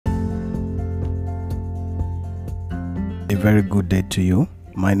A very good day to you.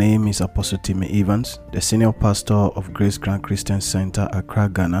 My name is Apostle Timmy Evans, the Senior Pastor of Grace Grand Christian Center, Accra,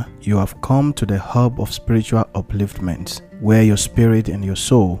 Ghana. You have come to the hub of spiritual upliftment, where your spirit and your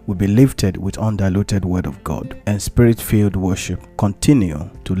soul will be lifted with undiluted word of God and spirit-filled worship. Continue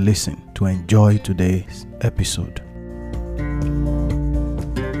to listen to enjoy today's episode.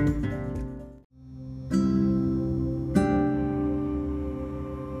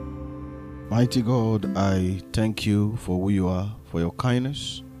 Mighty God, I thank you for who you are, for your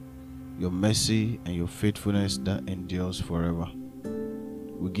kindness, your mercy, and your faithfulness that endures forever.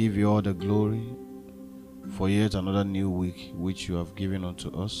 We give you all the glory for yet another new week which you have given unto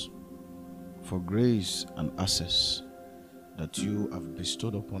us, for grace and access that you have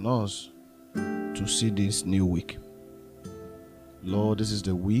bestowed upon us to see this new week. Lord, this is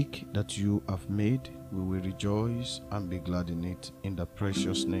the week that you have made. We will rejoice and be glad in it, in the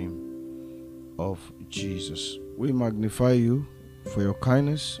precious name of Jesus. We magnify you for your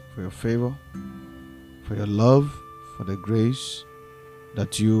kindness, for your favor, for your love, for the grace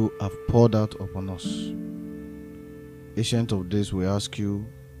that you have poured out upon us. Ancient of days, we ask you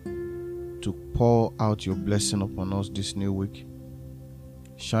to pour out your blessing upon us this new week.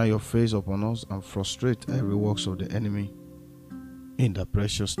 Shine your face upon us and frustrate every works of the enemy, in the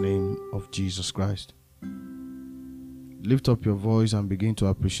precious name of Jesus Christ. Lift up your voice and begin to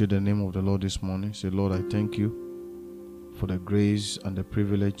appreciate the name of the Lord this morning. Say, Lord, I thank you for the grace and the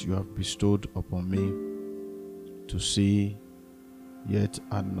privilege you have bestowed upon me to see yet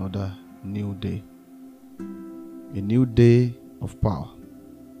another new day. A new day of power,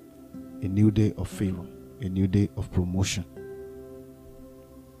 a new day of favor, a new day of promotion.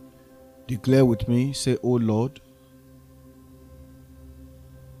 Declare with me, say, O Lord,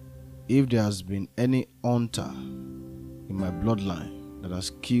 if there has been any hunter in my bloodline that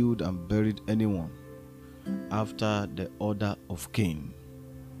has killed and buried anyone after the order of Cain,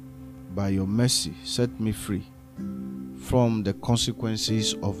 by your mercy set me free from the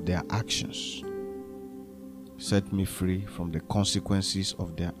consequences of their actions. Set me free from the consequences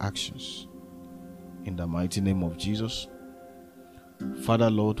of their actions, in the mighty name of Jesus. Father,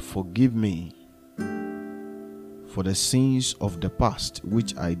 Lord, forgive me for the sins of the past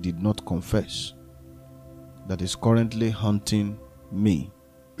which I did not confess, that is currently haunting me,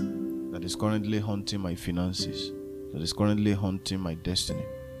 that is currently haunting my finances, that is currently haunting my destiny,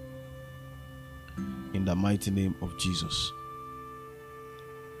 in the mighty name of Jesus.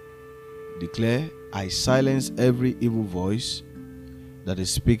 Declare, I silence every evil voice that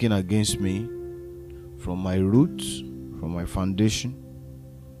is speaking against me from my roots, from my foundation,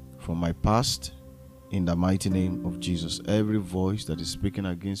 from my past, in the mighty name of Jesus. Every voice that is speaking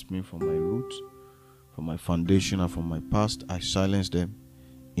against me from my roots, from my foundation, and from my past, I silence them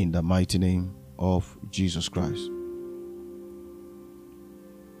in the mighty name of Jesus Christ.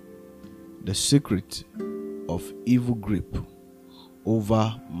 The secret of evil grip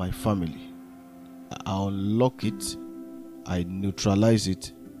over my family, I unlock it, I neutralize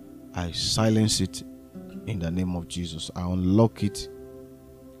it, I silence it in the name of Jesus. I unlock it,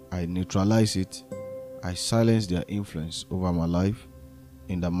 I neutralize it, I silence their influence over my life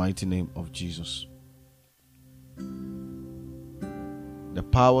in the mighty name of Jesus. The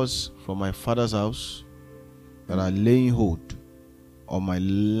powers from my father's house that are laying hold on my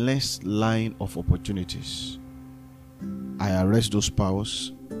next line of opportunities, I arrest those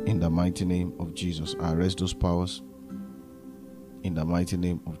powers in the mighty name of Jesus. I arrest those powers in the mighty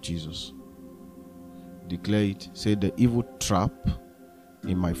name of Jesus. Declare it. Say, the evil trap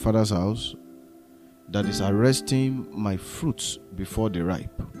in my father's house that is arresting my fruits before they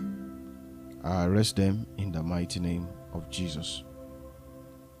ripe, I arrest them in the mighty name of Jesus.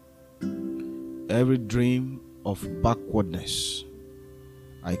 Every dream of backwardness,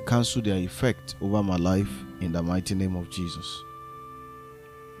 I cancel their effect over my life in the mighty name of Jesus.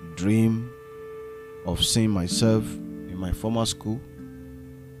 Dream of seeing myself in my former school,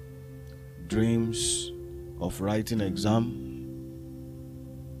 dreams of writing exam,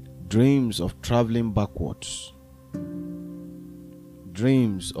 dreams of traveling backwards,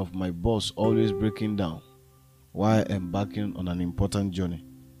 dreams of my boss always breaking down while embarking on an important journey.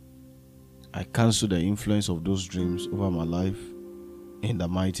 I cancel the influence of those dreams over my life in the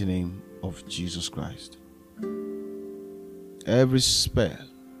mighty name of Jesus Christ. Every spell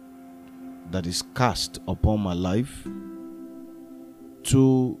that is cast upon my life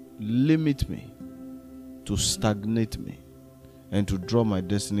to limit me, to stagnate me, and to draw my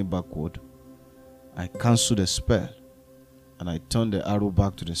destiny backward, I cancel the spell and I turn the arrow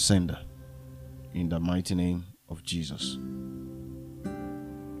back to the sender in the mighty name of Jesus.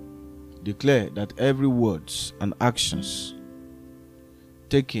 declare that every words and actions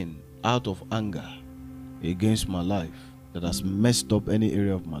taken out of anger against my life that has messed up any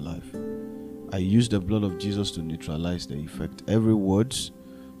area of my life, I use the blood of Jesus to neutralize the effect. Every words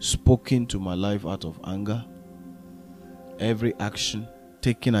spoken to my life out of anger, every action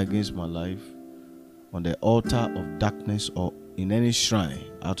taken against my life on the altar of darkness or in any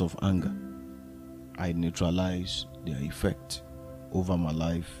shrine out of anger, I neutralize their effect over my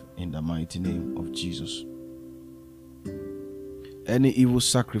life in the mighty name of Jesus. Any evil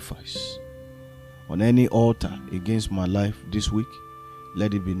sacrifice on any altar against my life this week,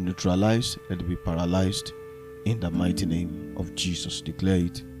 let it be neutralized, let it be paralyzed in the mighty name of Jesus. Declare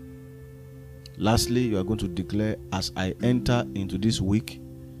it. Lastly, you are going to declare, as I enter into this week,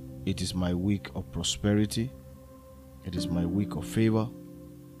 it is my week of prosperity, it is my week of favor,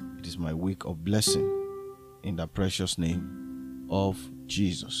 it is my week of blessing, in the precious name of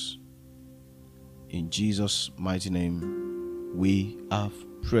Jesus. In Jesus' mighty name, we have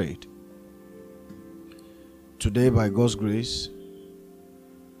prayed. Today, by God's grace,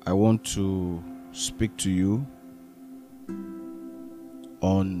 I want to speak to you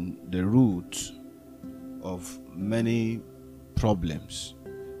on the root of many problems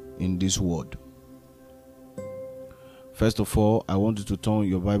in this world. First of all, I want you to turn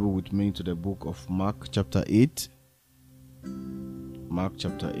your Bible with me to the book of Mark chapter 8. Mark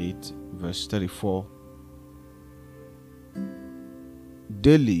chapter 8, verse 34.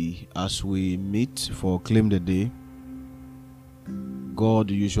 Daily, as we meet for Claim the Day,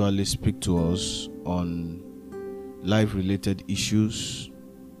 God usually speaks to us on life-related issues,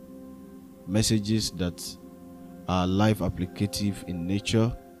 messages that are life applicative in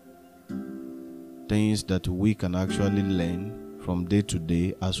nature, things that we can actually learn from day to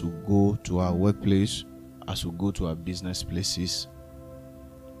day as we go to our workplace, as we go to our business places,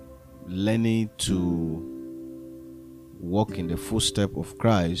 learning to walk in the footsteps of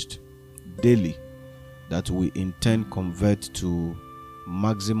Christ daily, that we intend convert to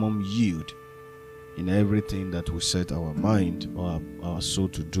maximum yield in everything that we set our mind or our soul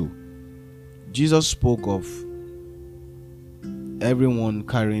to do. Jesus spoke of everyone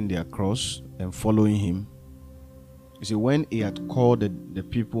carrying their cross and following him. You see, when he had called the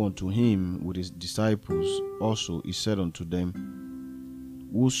people unto him with his disciples, also he said unto them,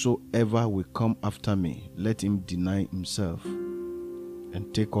 whosoever will come after me, let him deny himself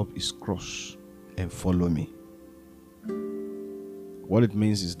and take up his cross and follow me. What it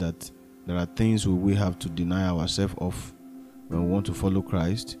means is that there are things we have to deny ourselves of when we want to follow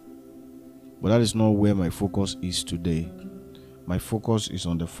Christ. But that is not where my focus is today. My focus is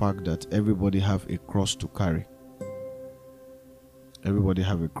on the fact that everybody have a cross to carry. Everybody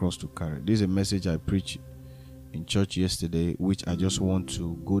have a cross to carry. This is a message I preached in church yesterday, which I just want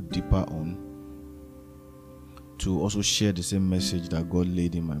to go deeper on, to also share the same message that God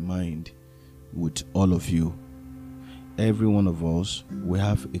laid in my mind with all of you. Every one of us, we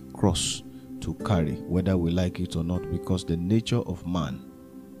have a cross to carry, whether we like it or not, because the nature of man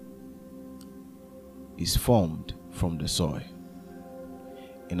is formed from the soil.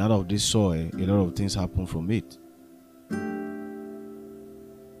 And out of this soil, a lot of things happen from it.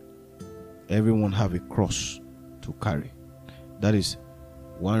 Everyone have a cross to carry. That is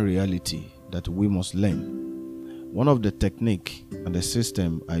one reality that we must learn. One of the technique and the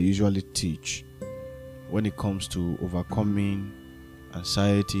system I usually teach when it comes to overcoming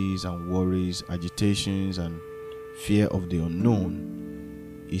anxieties and worries, agitations and fear of the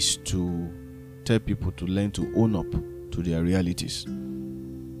unknown is to tell people to learn to own up to their realities.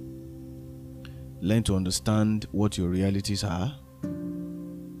 Learn to understand what your realities are.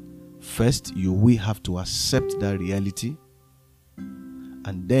 First, you will have to accept that reality,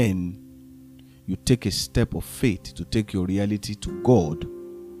 and then you take a step of faith to take your reality to God,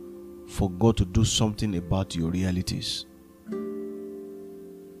 for God to do something about your realities.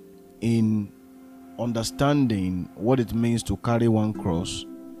 In understanding what it means to carry one cross,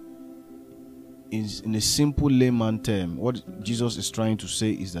 is in a simple layman term, what Jesus is trying to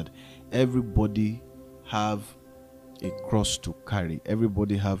say is that everybody have a cross to carry.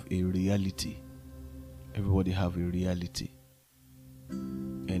 Everybody have a reality. Everybody have a reality.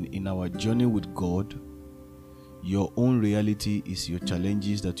 And in our journey with God, your own reality is your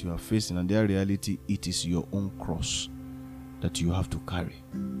challenges that you are facing, and their reality, it is your own cross that you have to carry.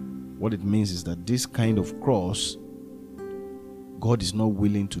 What it means is that this kind of cross, God is not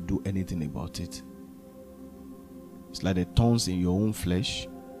willing to do anything about it. It's like the thorns in your own flesh,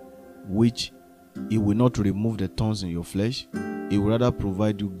 which He will not remove the thorns in your flesh. He will rather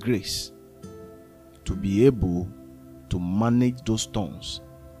provide you grace to be able to manage those thorns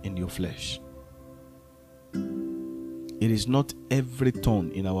in your flesh. It is not every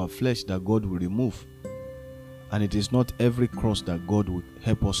thorn in our flesh that God will remove, and it is not every cross that God will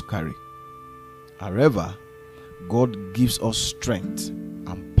help us carry. However, God gives us strength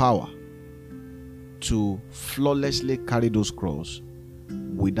and power to flawlessly carry those crosses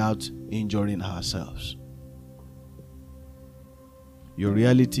without injuring ourselves. Your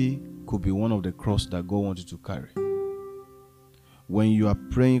reality could be one of the crosses that God wants you to carry. When you are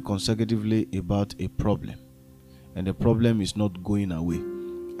praying consecutively about a problem and the problem is not going away,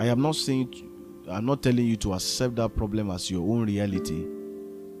 I'm not telling you to accept that problem as your own reality.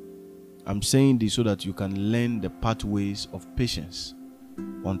 I'm saying this so that you can learn the pathways of patience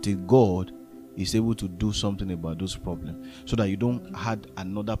until God is able to do something about those problems, so that you don't add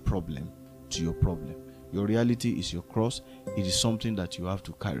another problem to your problem. Your reality is your cross. It is something that you have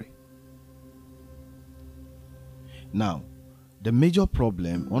to carry. Now, one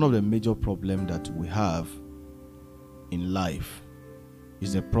of the major problems that we have in life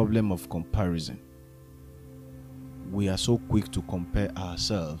is the problem of comparison. We are so quick to compare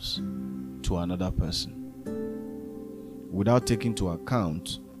ourselves to another person without taking into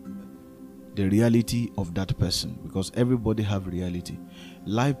account the reality of that person, because everybody have reality.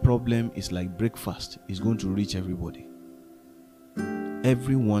 Life problem is like breakfast. It's going to reach everybody.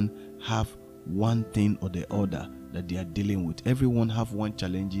 Everyone have one thing or the other that they are dealing with. Everyone have one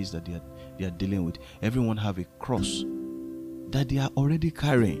challenges that they are dealing with. Everyone have a cross that they are already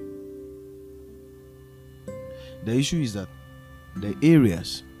carrying. The issue is that the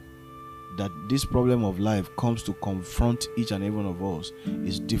areas that this problem of life comes to confront each and every one of us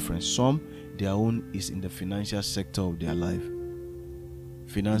is different. Some, their own is in the financial sector of their life.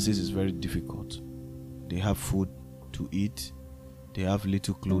 Finances is very difficult. They have food to eat, they have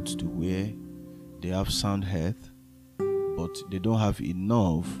little clothes to wear, they have sound health, but they don't have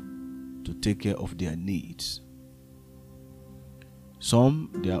enough to take care of their needs.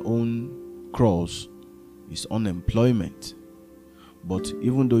 Some, their own cross is unemployment. But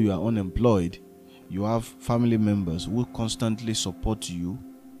even though you are unemployed, you have family members who constantly support you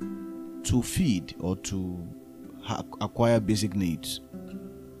to feed or to acquire basic needs.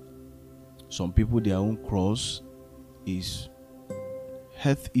 Some people, their own cross is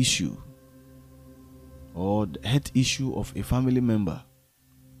health issue, or the health issue of a family member,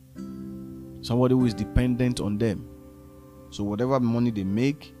 somebody who is dependent on them. So whatever money they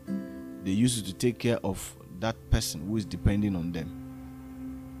make, they use it to take care of that person who is depending on them.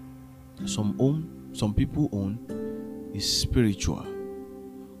 Some people own is spiritual,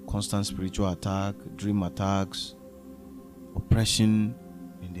 constant spiritual attack, dream attacks, oppression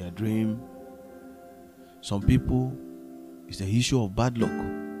in their dream. Some people, it's the issue of bad luck.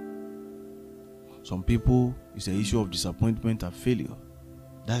 Some people, it's the issue of disappointment and failure.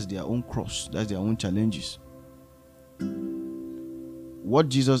 That's their own cross. That's their own challenges. What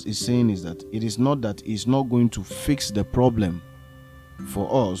Jesus is saying is that it is not that He's not going to fix the problem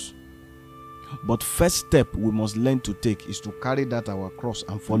for us, but first step we must learn to take is to carry that our cross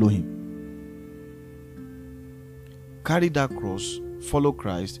and follow Him. Carry that cross, follow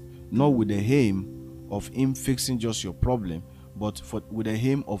Christ, not with the aim of Him fixing just your problem, but with the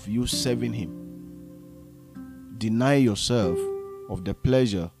aim of you serving Him. Deny yourself of the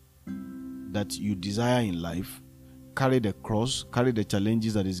pleasure that you desire in life. Carry the cross, carry the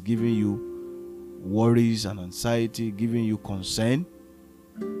challenges that is giving you worries and anxiety, giving you concern.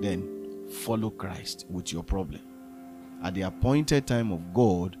 Then follow Christ with your problem. At the appointed time of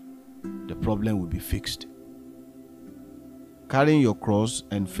God, the problem will be fixed. Carrying your cross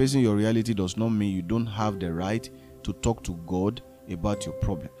and facing your reality does not mean you don't have the right to talk to God about your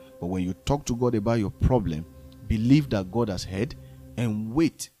problem. But when you talk to God about your problem, believe that God has heard and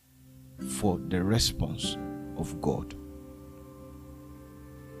wait for the response of God.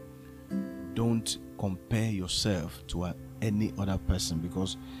 Don't compare yourself to any other person,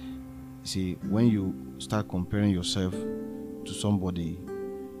 because see, when you start comparing yourself to somebody,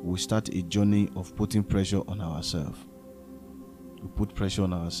 we start a journey of putting pressure on ourselves. We put pressure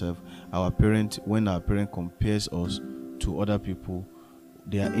on ourselves. When our parent compares us to other people,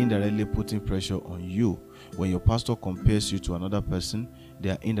 they are indirectly putting pressure on you. When your pastor compares you to another person,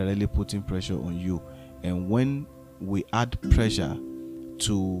 they are indirectly putting pressure on you. And when we add pressure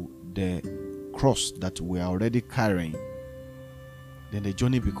to the cross that we are already carrying, then the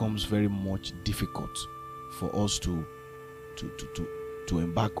journey becomes very much difficult for us to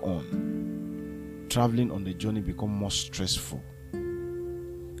embark on. Traveling on the journey becomes more stressful.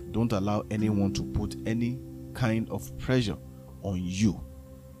 Don't allow anyone to put any kind of pressure on you,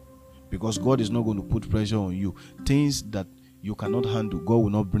 because God is not going to put pressure on you. Things that you cannot handle, God will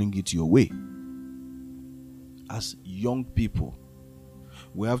not bring it your way. As young people,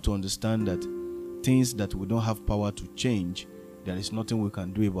 we have to understand that things that we don't have power to change, there is nothing we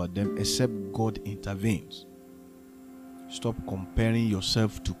can do about them except God intervenes. Stop comparing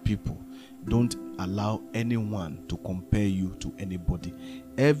yourself to people. Don't allow anyone to compare you to anybody.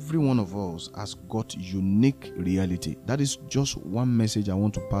 Every one of us has got unique reality. That is just one message I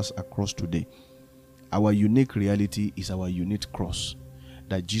want to pass across today. Our unique reality is our unique cross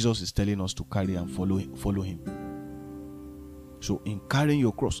that Jesus is telling us to carry and follow him. So in carrying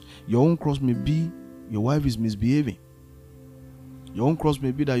your cross, your own cross may be your wife is misbehaving. Your own cross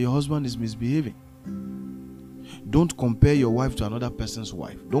may be that your husband is misbehaving. Don't compare your wife to another person's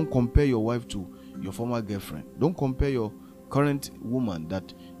wife. Don't compare your wife to your former girlfriend. Don't compare your current woman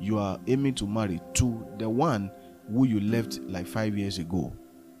that you are aiming to marry to the one who you left like 5 years ago.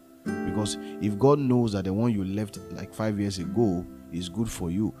 Because if God knows that the one you left like 5 years ago is good for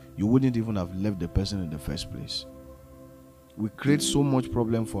you, you wouldn't even have left the person in the first place. We create so much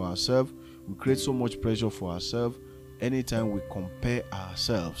problem for ourselves. We create so much pressure for ourselves anytime we compare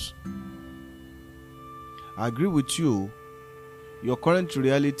ourselves. I agree with you. Your current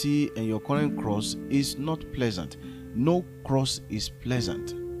reality and your current cross is not pleasant. No cross is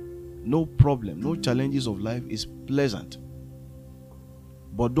pleasant. No problem, no challenges of life is pleasant.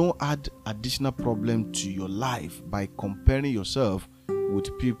 But don't add additional problem to your life by comparing yourself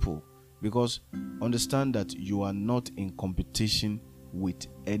with people, because understand that you are not in competition with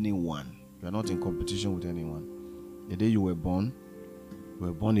anyone. You are not in competition with anyone. The day you were born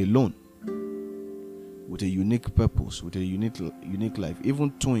alone, with a unique purpose, with a unique life.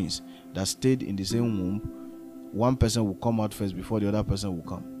 Even twins that stayed in the same womb, one person will come out first before the other person will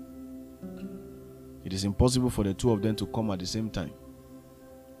come. It is impossible for the two of them to come at the same time.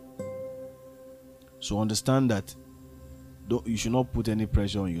 So understand that you should not put any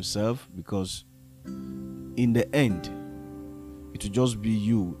pressure on yourself, because in the end, it will just be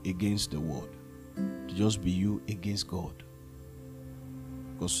you against the world. It will just be you against God.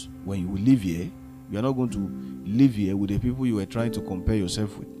 Because when you will live here, you are not going to live here with the people you were trying to compare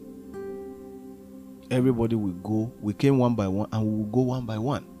yourself with. Everybody will go. We came one by one and we will go one by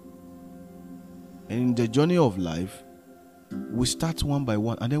one. And in the journey of life, we start one by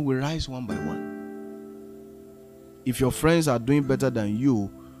one and then we rise one by one. If your friends are doing better than you,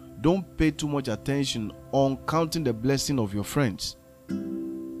 don't pay too much attention on counting the blessing of your friends.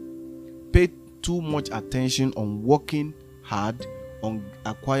 Pay too much attention on working hard, on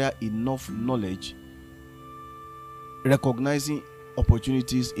acquire enough knowledge, recognizing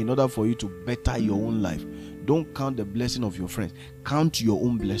opportunities in order for you to better your own life. Don't count the blessing of your friends. Count your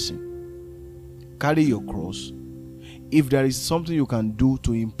own blessing. Carry your cross. If there is something you can do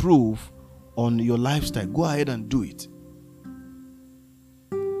to improve on your lifestyle, go ahead and do it.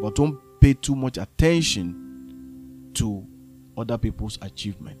 But don't pay too much attention to other people's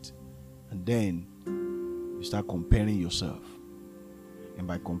achievement. And then you start comparing yourself. And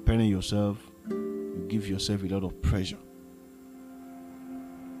by comparing yourself, you give yourself a lot of pressure.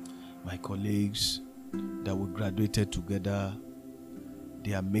 My colleagues that we graduated together,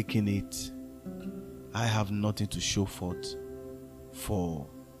 they are making it. I have nothing to show forth for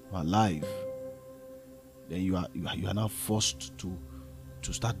my life. Then you are now forced to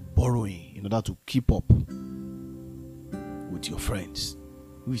start borrowing in order to keep up with your friends,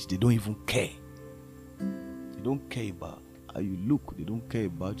 which they don't even care. They don't care about how you look. They don't care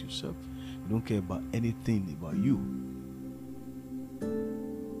about yourself. They don't care about anything about you.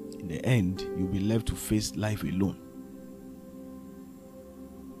 In the end, you'll be left to face life alone.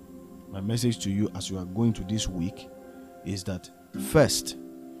 My message to you as you are going to this week is that first,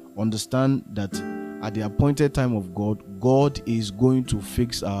 understand that at the appointed time of God, God is going to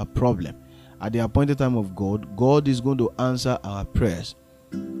fix our problem. At the appointed time of God, God is going to answer our prayers.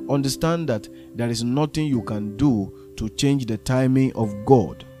 Understand that there is nothing you can do to change the timing of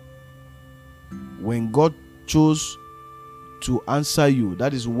God. When God chose to answer you,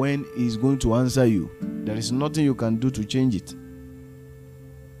 that is when He is going to answer you. There is nothing you can do to change it.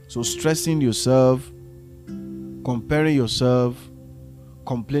 So stressing yourself, comparing yourself,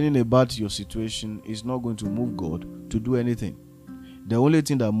 complaining about your situation is not going to move God to do anything. The only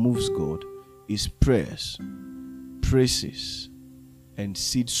thing that moves God is prayers, praises, and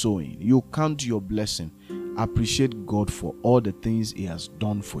seed sowing. You count your blessing. Appreciate God for all the things He has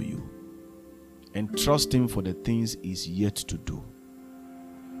done for you. And trust Him for the things He's yet to do.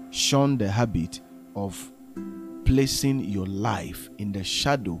 Shun the habit of placing your life in the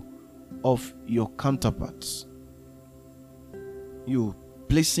shadow of your counterparts. You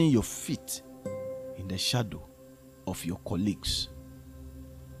placing your feet in the shadow of your colleagues.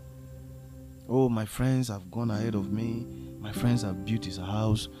 Oh, my friends have gone ahead of me. My friends have built his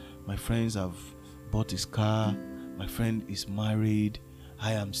house. My friends have bought his car. My friend is married.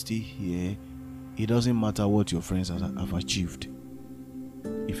 I am still here. It doesn't matter what your friends have achieved.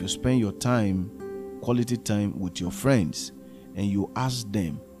 If you spend your time, quality time with your friends, and you ask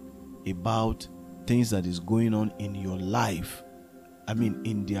them about things that is going on in your life,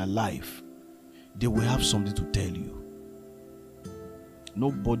 in their life, they will have something to tell you.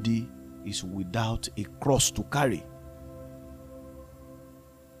 Nobody is without a cross to carry.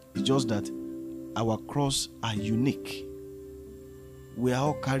 It's just that our crosses are unique. We are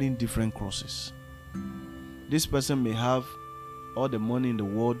all carrying different crosses. This person may have all the money in the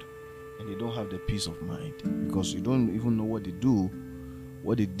world and they don't have the peace of mind because you don't even know what they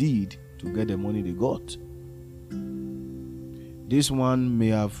did to get the money they got. This one may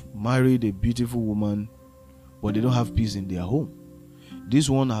have married a beautiful woman, but they don't have peace in their home. This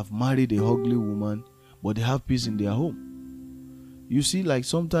one have married a ugly woman, but they have peace in their home. You see, like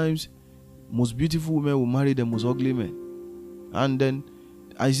sometimes most beautiful women will marry the most ugly men. And then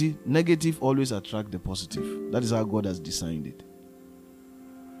I see negative always attract the positive. That is how God has designed it.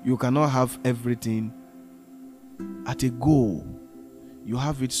 You cannot have everything at a go. You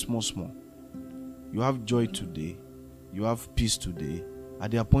have it small. You have joy today. You have peace today.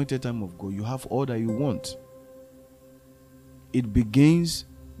 At the appointed time of God, you have all that you want. It begins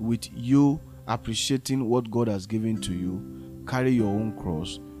with you appreciating what God has given to you. Carry your own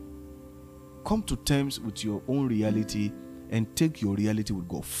cross. Come to terms with your own reality and take your reality with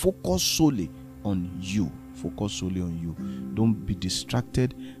God. Focus solely on you. Focus solely on you. Don't be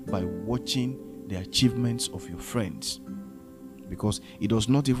distracted by watching the achievements of your friends, because it does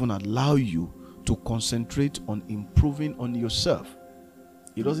not even allow you to concentrate on improving on yourself.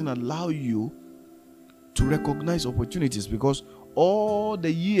 It doesn't allow you to recognize opportunities, because all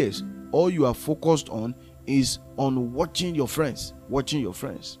the years, all you are focused on is on watching your friends.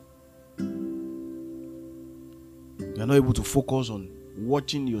 You're not able to focus on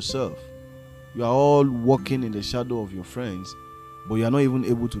watching yourself. You are all walking in the shadow of your friends, but you are not even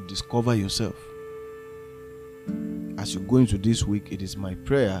able to discover yourself. As you go into this week, it is my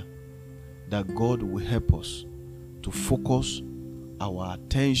prayer that God will help us to focus our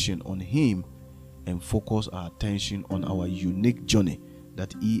attention on Him and focus our attention on our unique journey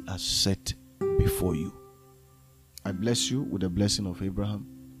that He has set before you. I bless you with the blessing of Abraham,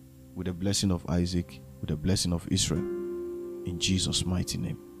 with the blessing of Isaac, with the blessing of Israel. In Jesus' mighty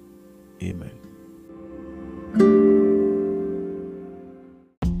name. Amen.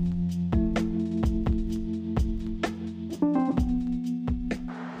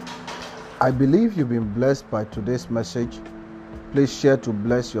 I believe you've been blessed by today's message. Please share to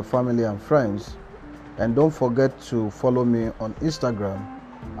bless your family and friends. And don't forget to follow me on Instagram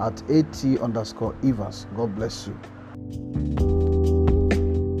at @AT_Evans. God bless you.